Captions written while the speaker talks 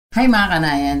Hi mga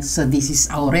kanayan, so this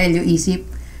is Aurelio Isip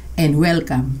and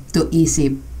welcome to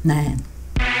Isip na Yan.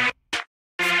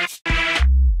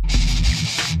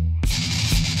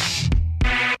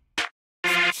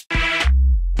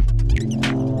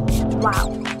 Wow.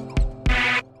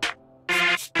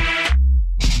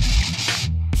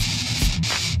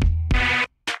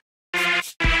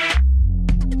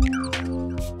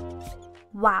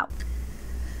 Wow.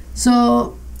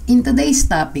 So, in today's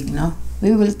topic,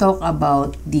 we will talk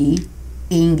about the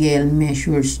angle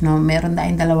measures. Meron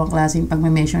tayong dalawang klaseng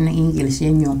pagme-measure ng angles.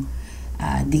 Yan yung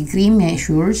degree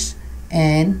measures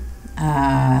and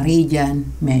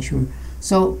radian measure.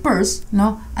 So, first,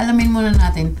 alamin muna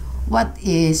natin what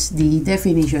is the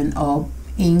definition of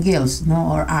angles,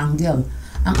 or angle.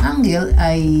 Ang angle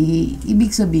ay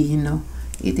ibig sabihin,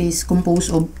 it is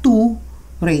composed of two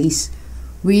rays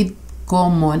with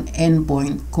common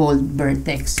endpoint called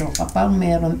vertex. So, kapag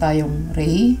meron tayong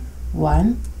ray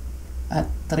 1 at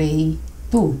ray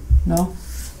 2,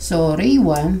 So, ray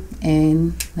 1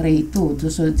 and ray 2.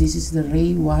 So, this is the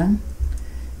ray 1,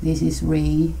 this is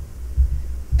ray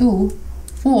 2,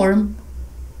 form,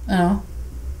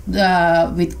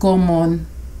 with common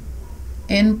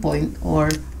endpoint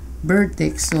or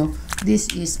vertex. So, this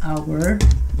is our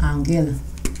angle,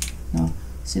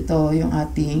 So, ito yung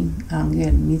ating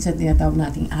angle. Minsan tinatawag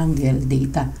nating angle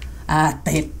data.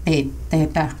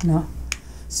 Theta,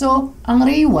 So, ang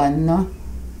ray 1,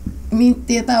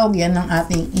 tinatawag yan ng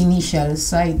ating initial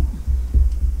side.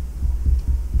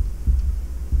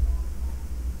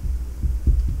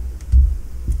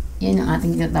 Yan yung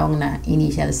ating tinatawag na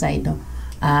initial side,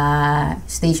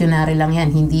 stationary lang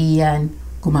yan, hindi yan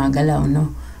gumagalaw,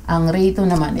 Ang ray 2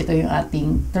 naman, ito yung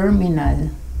ating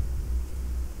terminal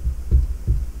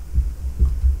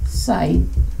side,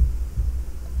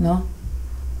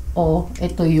 o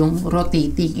ito yung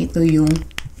rotating, ito yung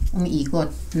umiikot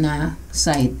na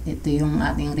side. Ito yung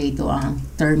ating ray 2, ang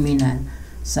terminal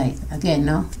side. Again,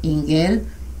 angle,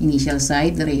 initial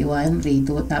side, ray 1, ray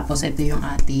 2, tapos ito yung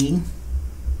ating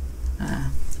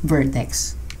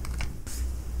vertex.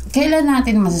 Kailan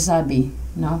natin masasabi,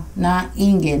 na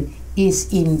angle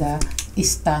is in the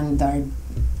standard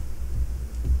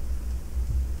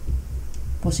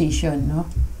position,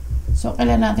 So,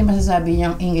 kailan natin masasabi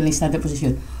yung angle is standard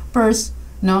position? First,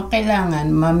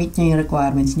 kailangan ma-meet niya yung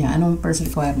requirements niya. Anong first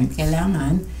requirement?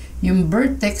 Kailangan yung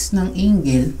vertex ng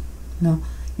angle,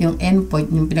 yung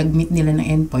endpoint, yung pinag-meet nila ng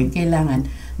endpoint, kailangan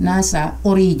nasa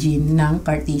origin ng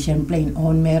Cartesian plane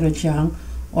o meron siyang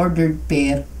ordered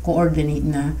pair coordinate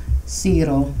na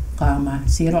 0,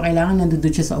 0. Kailangan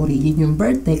nandun siya sa origin. Yung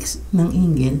vertex ng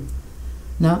angle,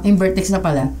 yung vertex na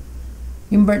pala,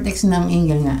 yung vertex ng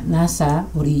angle nga, nasa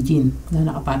origin,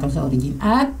 nakapatong sa origin.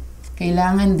 At,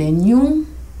 kailangan din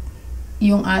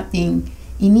yung ating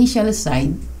initial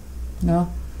side,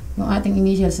 yung ating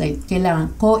initial side,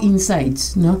 kailangan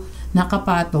coincides,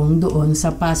 nakapatong doon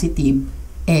sa positive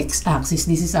x-axis.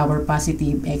 This is our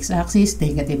positive x-axis,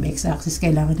 negative x-axis,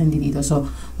 kailangan nandito. So,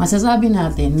 masasabi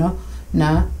natin,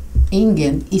 na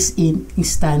angle is in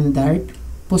standard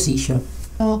position.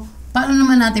 So, paano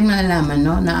naman natin malalaman,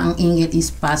 na ang angle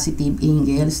is positive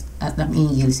angles at ang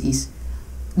angles is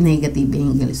negative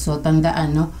angles? So,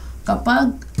 tandaan,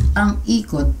 kapag ang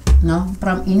ikot,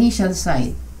 from initial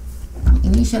side, ang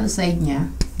initial side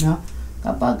niya,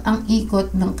 kapag ang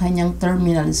ikot ng kanyang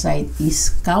terminal side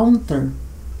is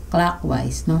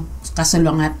counterclockwise,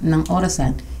 kasalungat ng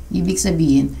orasan, ibig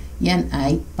sabihin, yan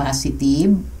ay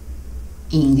positive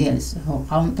angles. So,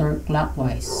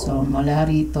 counterclockwise. So, mula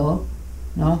rito,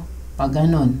 pag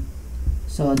ganun.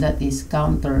 So, that is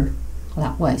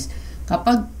counterclockwise.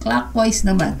 Kapag clockwise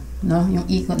naman, yung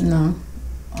ikot ng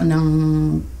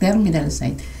terminal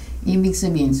side, ibig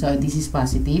sabihin, so, this is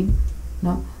positive,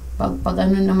 Pag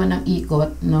ano naman ang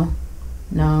ikot, ng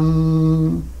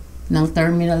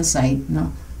terminal side,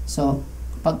 So,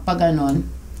 pag ganon,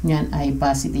 yan ay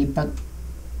positive.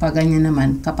 Pag ganyan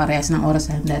naman, kaparehas ng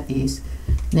orasan, that is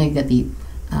negative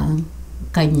ang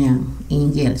kanyang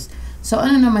angles. So,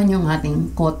 ano naman yung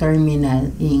ating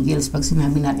coterminal angles? Pag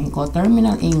sinabi natin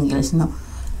coterminal angles,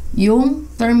 yung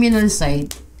terminal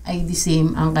side ay the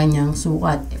same ang kanyang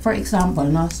sukat. For example,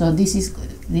 so this is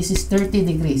 30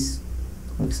 degrees.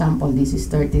 For example, this is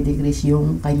 30 degrees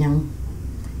yung kanyang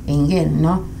angle,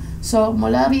 So,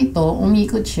 mula rito,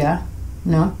 umikot siya,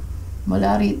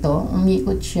 Mula rito,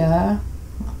 umikot siya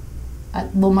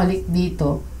at bumalik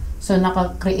dito. So,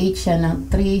 naka-create siya ng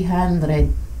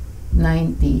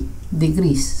 390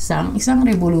 degrees. Sa isang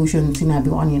revolution, sinabi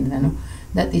ko kanina,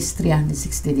 that is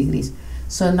 360 degrees.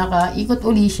 So, nakaikot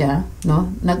uli siya,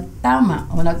 nagtama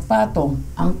o nagpatong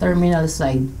ang terminal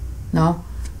side,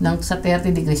 sa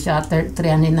 30 degrees siya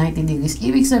 390 degrees.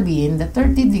 Ibig sabihin, the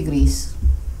 30 degrees,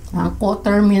 ang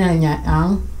coterminal niya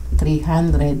ang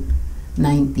 390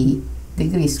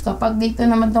 degrees. Kapag dito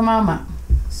naman tumama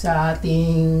sa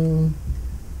ating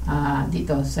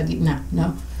dito sa gitna,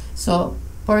 no? So,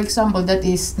 for example, that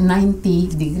is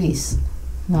 90 degrees,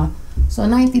 no? So,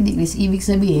 90 degrees, ibig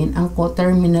sabihin, ang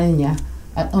coterminal niya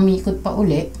at umikot pa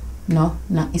uli, no,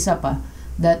 ng isa pa,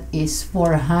 that is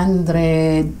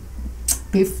 450,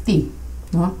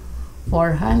 no?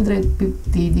 450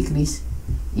 degrees.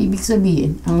 Ibig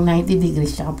sabihin, ang 90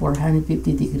 degrees at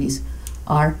 450 degrees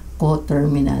are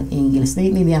coterminal angles.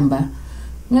 Naiintindihan ba?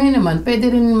 Ngayon naman,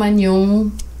 pwede rin naman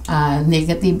yung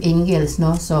negative angles,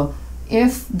 no? So,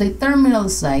 if the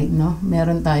terminal side, no,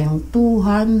 meron tayong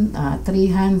 330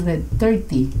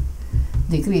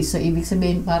 degrees. So, ibig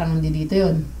sabihin, parang hindi dito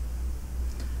yun.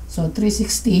 So,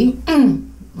 360,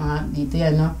 dito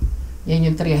yan, no?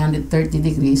 Yan yung 330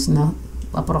 degrees, no?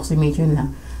 Approximation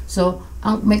lang. So,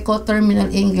 may coterminal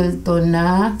angle to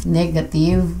na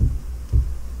negative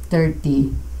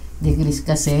 30 degrees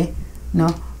kasi, no?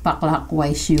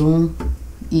 Pa-clockwise yung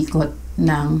ikot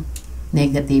ng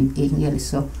negative angle.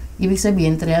 So, ibig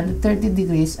sabihin, 330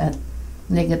 degrees at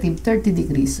negative 30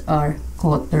 degrees are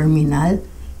coterminal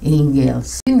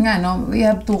angles. Yun nga, no? We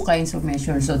have two kinds of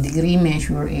measure. So, degree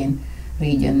measure and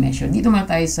radian measure. Dito muna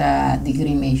tayo sa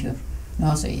degree measure.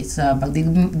 No? So, it's pag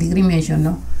degree measure,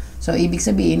 no? So, ibig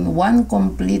sabihin, one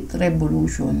complete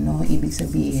revolution, no? Ibig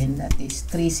sabihin, that is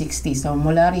 360. So,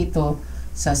 mula rito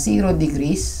sa 0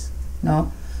 degrees, no?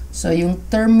 So, yung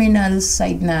terminal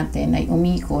side natin ay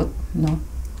umikot, no?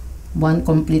 One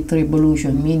complete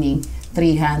revolution, meaning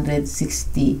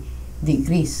 360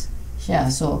 degrees siya.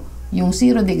 So, yung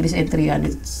 0 degrees and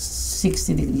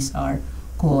 360 degrees are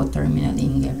coterminal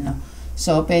angle, no?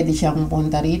 So, pwede siyang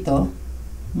punta rito.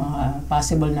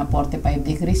 Possible na 45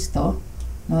 degrees to.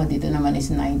 No? Dito naman is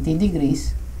 90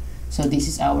 degrees. So, this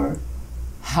is our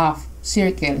half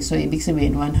circle. So, ibig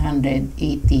sabihin, 180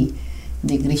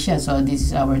 degrees siya. So, this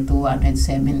is our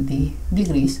 270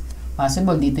 degrees.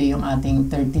 Possible, dito yung ating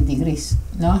 30 degrees.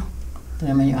 No? Ito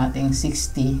naman yung ating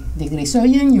 60 degrees. So,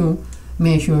 yun yung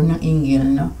measure ng angle,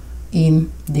 no?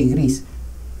 In degrees.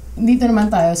 Dito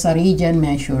naman tayo sa radian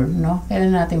measure, no?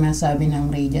 Kailan natin masasabi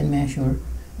ng radian measure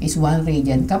is 1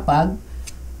 radian kapag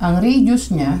ang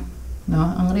radius niya, no?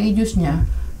 Ang radius niya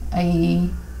ay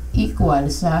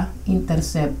equal sa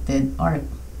intercepted arc,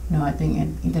 no? Ating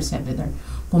intercepted arc.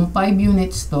 Kung 5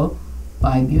 units to,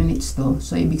 5 units to.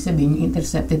 So, ibig sabihin, yung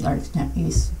intercepted arc niya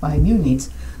is 5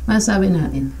 units. Masasabi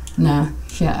natin na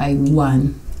siya ay 1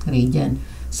 radian.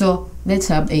 So,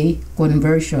 let's have a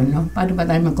conversion, no? Paano ba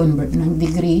tayo mag-convert ng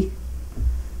degree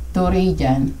to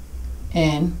radian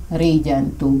and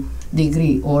radian to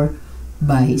degree or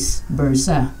vice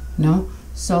versa, no?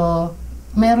 So,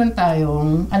 meron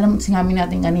tayong, sinabi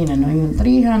natin kanina, no? Yung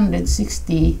 360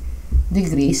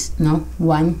 degrees, no?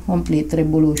 1 complete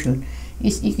revolution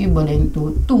is equivalent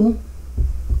to 2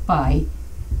 pi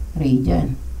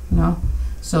radian, no?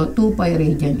 So, 2 pi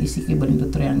radian is equivalent to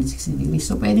 360 degrees.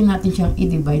 So, pwede natin siyang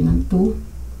i-divide ng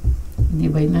 2.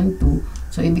 I-divide ng 2.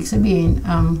 So, ibig sabihin,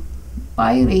 ang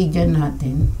pi radian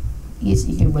natin is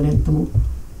equivalent to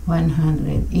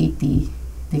 180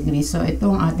 degrees. So, ito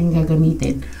ang ating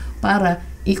gagamitin para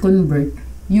i-convert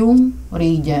yung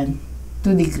radian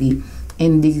to degree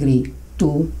and degree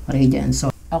to radian. So,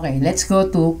 okay, let's go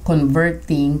to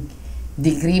converting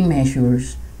degree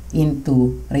measures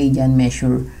into radian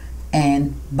measure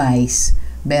and vice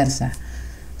versa.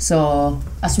 So,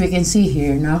 as we can see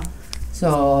here, no?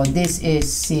 So, this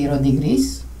is 0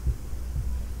 degrees.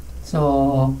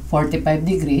 So, 45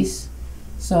 degrees.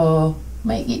 So,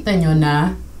 makikita nyo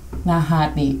na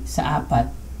nahati sa 4,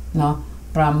 no?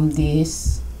 From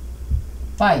this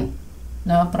pi,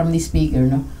 no? From this figure,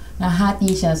 no?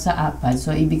 Nahati siya sa 4.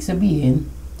 So, ibig sabihin,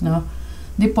 no?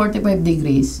 The 45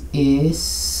 degrees is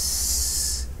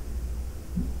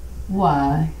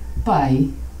pi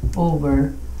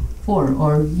over 4,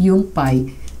 or yung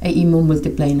pi ay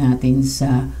i-multiply natin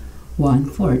sa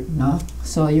 1/4, no?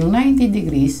 So, yung 90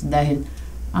 degrees, dahil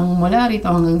ang mula rito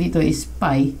hanggang dito is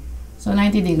pi, so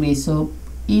 90 degrees, so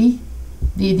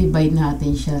i-divide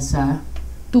natin siya sa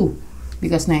 2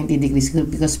 because 90 degrees,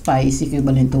 because pi is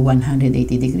equivalent to 180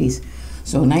 degrees.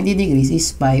 So, 90 degrees is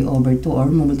pi over 2,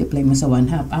 or multiply mo sa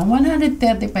 1/2. Ang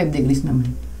 135 degrees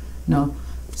naman, no?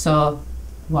 So,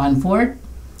 1/4,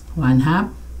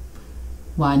 1/2,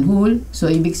 1 whole. So,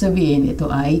 ibig sabihin,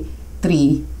 ito ay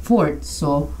 3/4.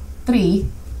 So, 3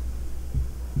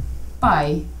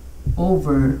 pi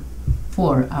over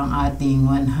 4 ang ating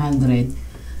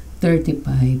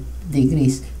 135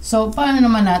 degrees. So, paano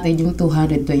naman natin yung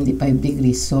 225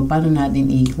 degrees? So, paano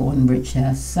natin i-convert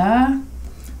siya sa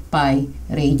pi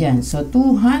radian? So,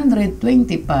 225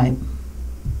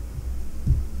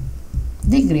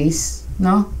 degrees,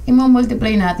 no?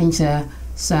 I-multiply natin siya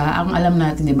sa, ang alam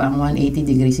natin, di ba, ang 180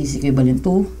 degrees is equivalent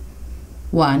to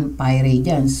 1 pi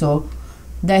radian. So,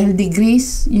 dahil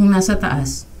degrees yung nasa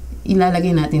taas,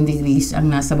 ilalagay natin degrees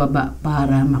ang nasa baba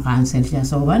para makancel siya.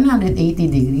 So, 180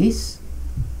 degrees,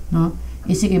 no,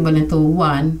 is equivalent to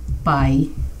 1 pi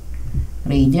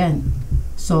radian.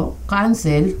 So,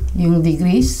 cancel yung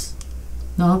degrees,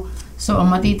 no? So, ang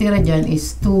matitira dyan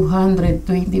is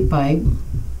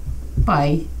 225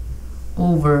 pi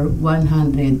over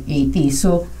 180.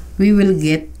 So, we will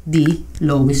get the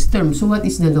lowest term. So, what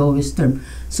is the lowest term?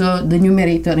 So, the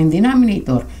numerator and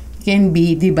denominator can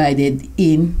be divided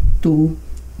into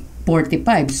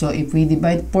 45. So, if we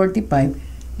divide 45,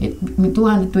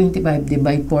 225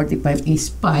 divide 45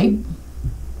 is 5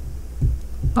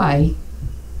 pi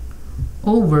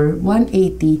over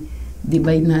 180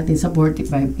 divide natin sa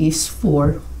 45 is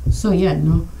 4. So, yan,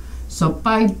 no? So,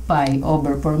 5 pi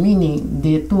over 4, meaning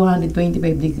the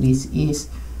 225 degrees is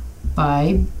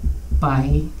 5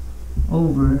 pi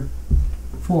over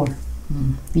 4.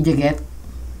 Did you get?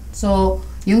 So,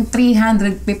 yung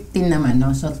 315 naman,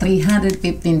 no? So,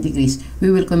 315 degrees, we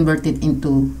will convert it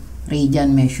into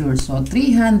radian measure. So,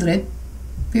 315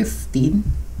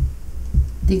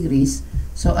 degrees.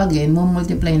 So, again,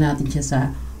 multiply natin siya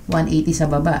sa 180 sa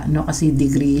baba, no? Kasi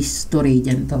degrees to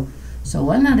radian to. So,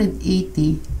 180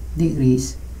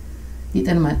 degrees,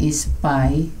 dito naman is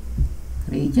pi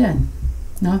radian,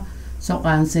 no? So,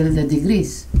 cancel the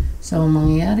degrees. So,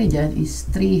 mangyayari dyan is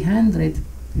 315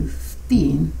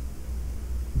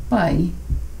 pi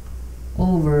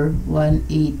over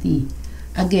 180.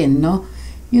 Again, no?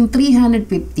 Yung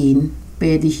 315,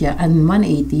 pwede siya, and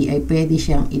 180 ay pwede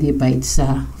siyang i-divide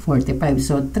sa 45.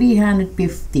 So,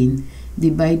 315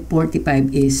 divide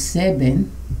 45 is 7,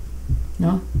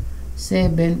 no?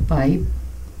 7 pi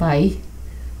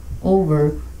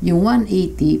over yung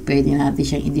 180, pwede natin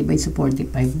siyang i-divide sa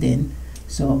 45 din.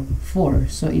 So, 4.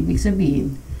 So, ibig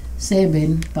sabihin,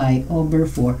 7 pi over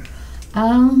 4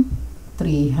 ang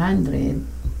 315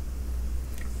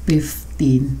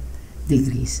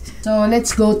 degrees. So,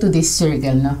 let's go to this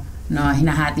circle, no? Na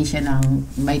hinahati siya ng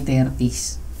by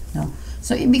 30s, no?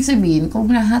 So, ibig sabihin,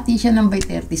 kung nahati siya ng by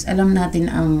 30s, alam natin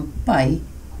ang pi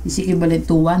is equivalent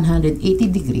to 180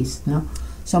 degrees, no?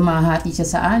 So, mahati siya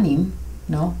sa 6,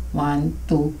 no? 1,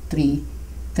 2, 3,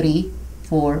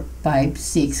 4, 5,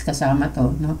 6 kasama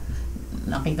to, no?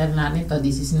 Nakita natin to,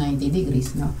 this is 90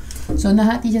 degrees, no? So,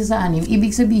 nahati siya sa 6,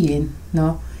 ibig sabihin,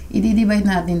 no? I-divide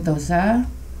natin to sa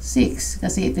 6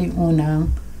 kasi ito yung unang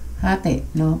hati,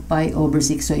 no? Pi over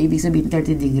 6. So, ibig sabihin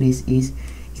 30 degrees is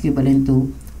equivalent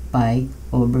to pi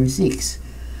over 6.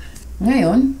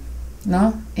 Ngayon,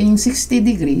 no? Yung 60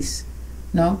 degrees,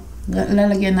 no?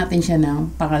 Lalagyan natin siya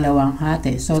ng pangalawang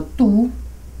hati. So, 2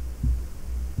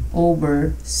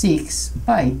 over 6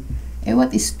 pi. Eh,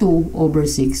 what is 2 over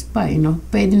 6 pi, no?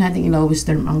 Pwede natin i-lowest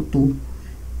term ang 2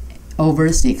 over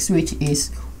 6, which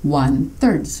is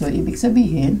 1/3. So, ibig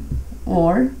sabihin,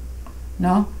 or,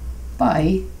 no?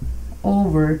 Pi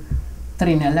over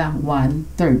 3 na lang,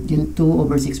 1/3. Yung 2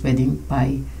 over 6 pwedeng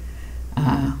pi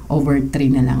over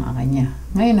 3 na lang ang kanya.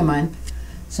 Ngayon naman,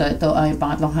 so ito ay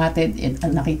pangatlong hati,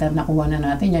 nakuha na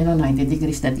natin yan, no? 90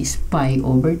 degrees, that is pi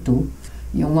over 2.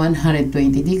 Yung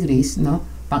 120 degrees, no?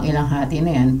 Pang ilang hati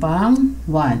na yan? Pang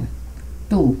 1,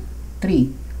 2,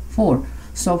 3, 4.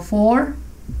 So, 4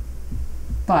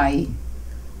 pi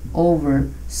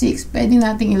over 6. Pwede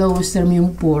nating i-lowest term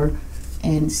yung 4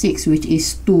 and 6, which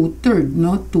is 2/3,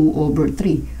 no? 2 over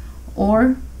 3.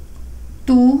 Or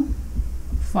 2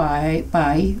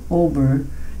 pi over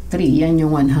 3. Yan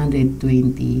yung 120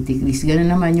 degrees.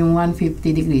 Ganun naman yung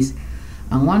 150 degrees.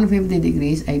 Ang 150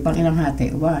 degrees ay pang ilang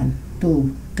hati? 1,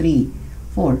 2, 3,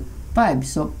 4, 5.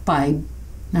 So, 5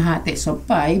 na hati. So,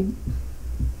 5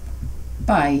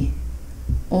 pi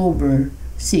over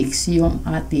 6 yung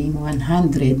ating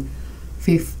 150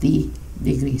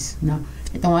 degrees, no?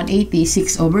 Itong 180,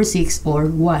 6 over 6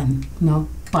 or 1, no?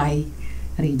 Pi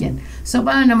radian. So,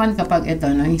 paano naman kapag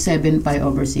ito, no? Yung 7 pi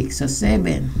over 6. So,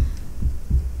 7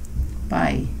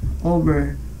 pi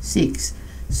over 6.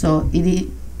 So,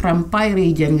 from pi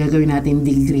radian, gagawin natin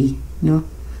degree, no?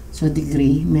 So,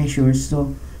 degree measures.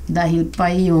 So, dahil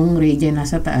pi yung radian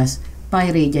nasa taas, pi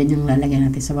radian yung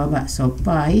lalagyan natin sa baba. So,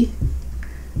 pi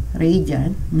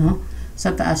radian, no?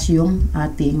 Sa taas yung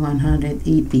ating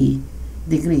 180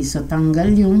 degrees. So,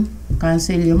 tanggal yung,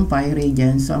 cancel yung pi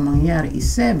radian. So, ang mangyayari is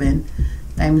 7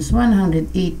 times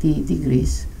 180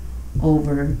 degrees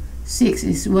over 6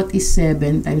 is what is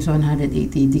 7 times 180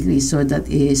 degrees. So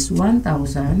that is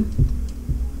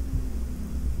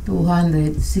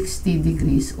 1,260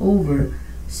 degrees over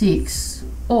 6,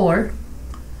 or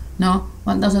no,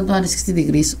 1,260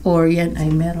 degrees, or yan ay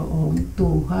merong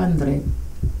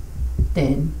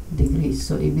 210 degrees.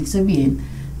 So ibig sabihin,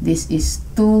 this is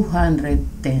 210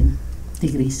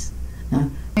 degrees.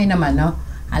 No? Ngayon naman, no,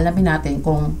 alamin natin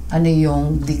kung ano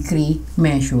yung degree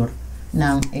measure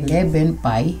ng 11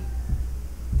 pi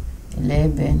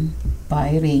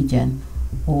radian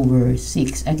over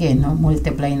 6. Again, no,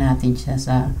 multiply natin siya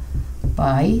sa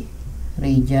pi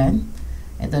radian.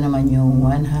 Ito naman yung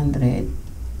 180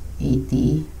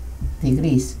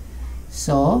 degrees.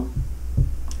 So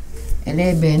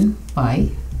 11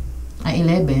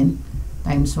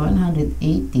 times 180,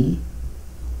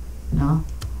 no,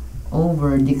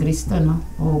 over degrees to, no,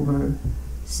 over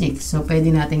 6. So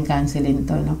pwede natin cancelin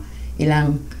to, no.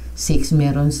 Ilang 6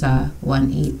 meron sa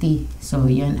 180. So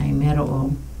yan ay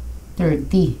merong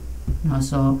 30, no.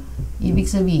 So ibig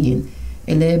sabihin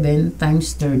 11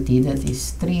 times 30, that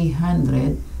is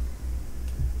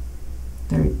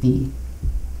 330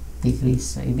 degrees.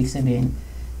 So ibig sabihin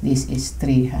this is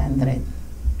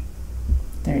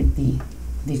 330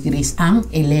 degrees ang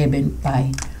 11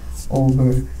 pi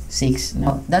over 6.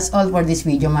 No, that's all for this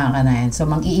video, mga kanayan. So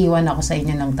mag-iiwan ako sa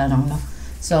inyo ng tanong, no.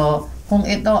 So kung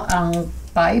ito ang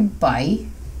 5 pi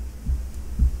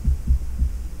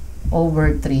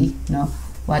over 3, no,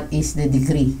 what is the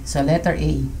degree? So letter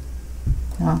A,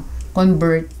 no,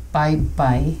 convert 5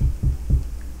 pi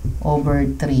over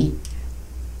 3,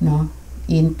 no,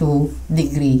 into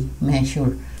degree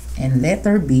measure. And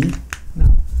letter B,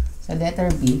 no, so letter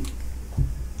B,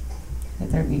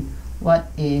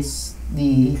 what is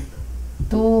the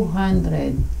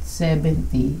 270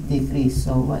 degrees?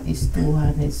 So what is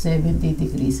 270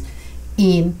 degrees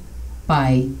in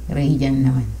pi radian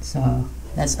naman? So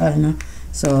that's all, no.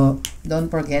 So don't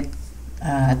forget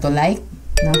to like,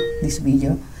 no, this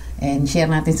video, and share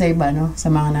natin sa iba, no,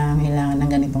 sa mga nangangailangan ng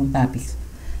ganitong topics.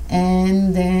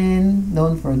 And then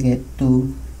don't forget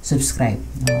to subscribe,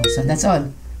 no? So that's all.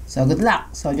 So good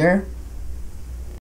luck, soldier.